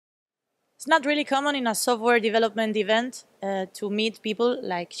It's not really common in a software development event to meet people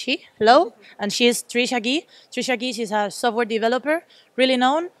like she. Hello, and she is Trisha Gee. Trisha Gee is a software developer, really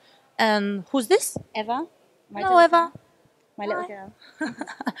known. And who's this? Eva, my Hello, little Eva. girl. My little girl.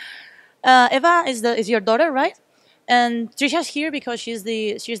 Eva is your daughter, right? And Trisha's here because she's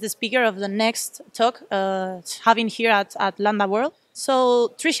the speaker of the next talk having here at Lambda World.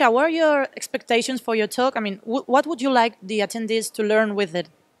 So Trisha, what are your expectations for your talk? I mean, what would you like the attendees to learn with it?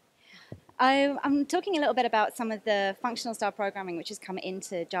 I'm talking a little bit about some of the functional style programming which has come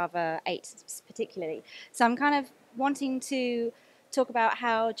into Java 8 particularly. So I'm kind of wanting to talk about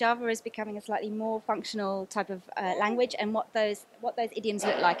how Java is becoming a slightly more functional type of language and what those idioms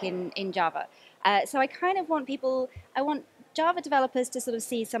look like in Java. So I kind of want I want Java developers to sort of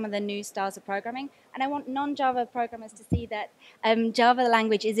see some of the new styles of programming, and I want non-Java programmers to see that Java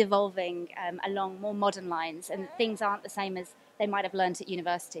language is evolving along more modern lines, and things aren't the same as they might have learned at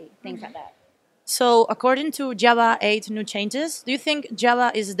university, things like that. So according to Java 8 new changes, do you think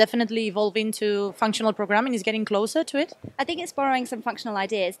Java is definitely evolving to functional programming, is getting closer to it? I think it's borrowing some functional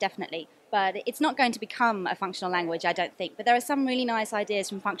ideas, definitely, but it's not going to become a functional language, I don't think. But there are some really nice ideas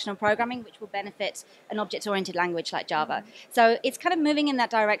from functional programming which will benefit an object-oriented language like Java. So it's kind of moving in that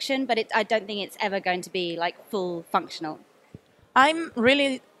direction, but I don't think it's ever going to be like full functional. I'm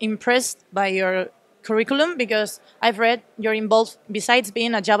really impressed by your curriculum because I've read you're involved, besides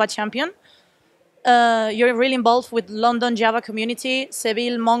being a Java champion, you're really involved with London Java community,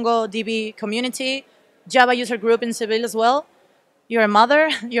 Seville MongoDB community, Java user group in Seville as well. You're a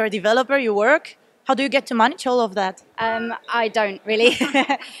mother, you're a developer, you work. How do you get to manage all of that? I don't really.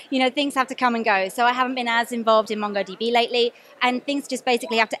 Things have to come and go. So I haven't been as involved in MongoDB lately, and things just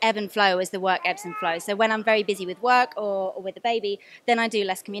basically have to ebb and flow as the work ebbs and flows. So when I'm very busy with work or with the baby, then I do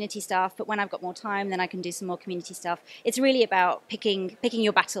less community stuff. But when I've got more time, then I can do some more community stuff. It's really about picking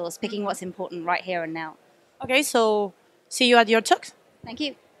your battles, picking what's important right here and now. Okay, so see you at your talks. Thank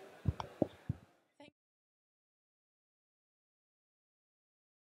you.